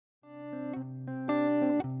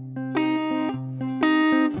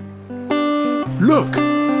Look!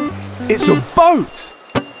 It's a boat!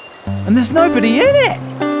 And there's nobody in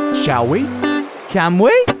it! Shall we? Can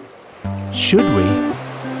we? Should we?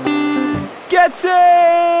 Get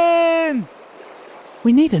in!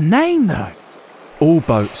 We need a name though. All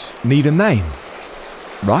boats need a name,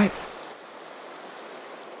 right?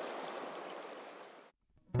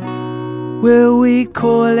 Will we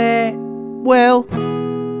call it Will?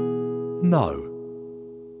 No.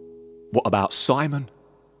 What about Simon?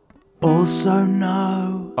 Also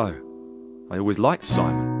no. Oh, I always liked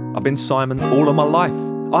Simon. I've been Simon all of my life.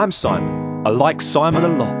 I'm Simon. I like Simon a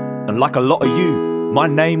lot. And like a lot of you, my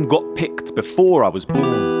name got picked before I was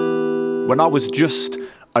born. When I was just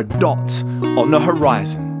a dot on the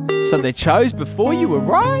horizon. So they chose before you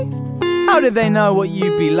arrived? How did they know what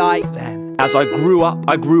you'd be like then? As I grew up,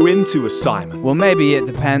 I grew into a Simon. Well, maybe it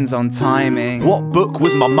depends on timing. What book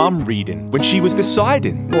was my mum reading when she was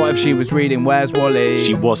deciding? What if she was reading Where's Wally?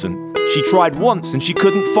 She wasn't. She tried once and she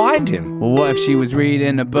couldn't find him. Well, what if she was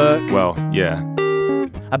reading a book? Well, yeah.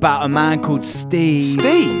 About a man called Steve.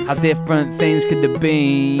 Steve? How different things could have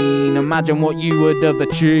been. Imagine what you would have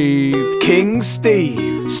achieved. King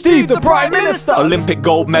Steve. Steve the Prime Minister! Olympic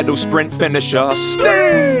gold medal sprint finisher.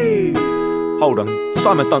 Steve! Hold on,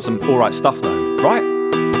 Simon's done some alright stuff though, right?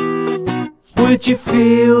 Would you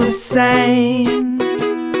feel the same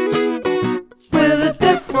with a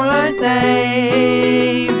different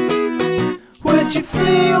name? Would you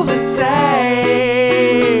feel the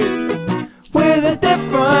same with a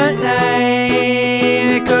different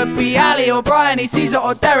name? It could be Ali or Bryony, Caesar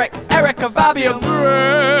or Derek, Eric or Fabio,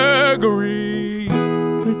 Gregory.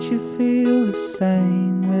 Would you feel the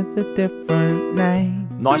same with a different name?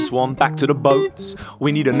 Nice one, back to the boats.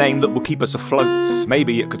 We need a name that will keep us afloat.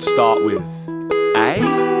 Maybe it could start with A?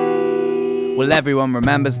 Well, everyone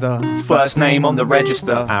remembers the First name on the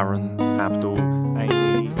register. Aaron, Abdul,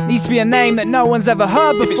 Amy. Needs to be a name that no one's ever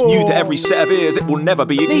heard before. If it's new to every set of ears, it will never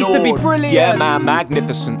be ignored. Needs to be brilliant. Yeah, man,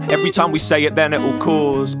 magnificent. Every time we say it, then it will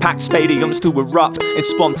cause packed stadiums to erupt in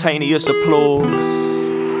spontaneous applause.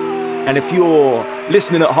 And if you're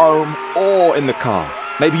listening at home or in the car,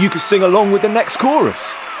 maybe you could sing along with the next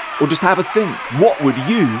chorus. Or just have a think, what would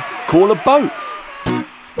you call a boat?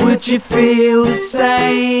 Would you feel the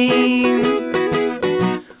same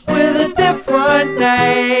with a different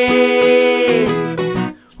name?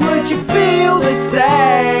 Would you feel the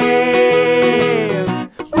same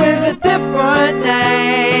with a different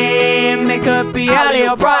name? It could be Ali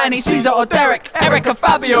or Bryony, Caesar or Derek, Eric or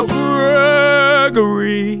Fabio,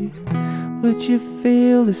 Gregory. Would you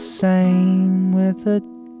feel the same with a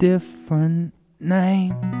different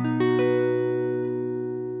name?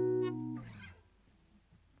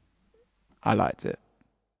 I liked it.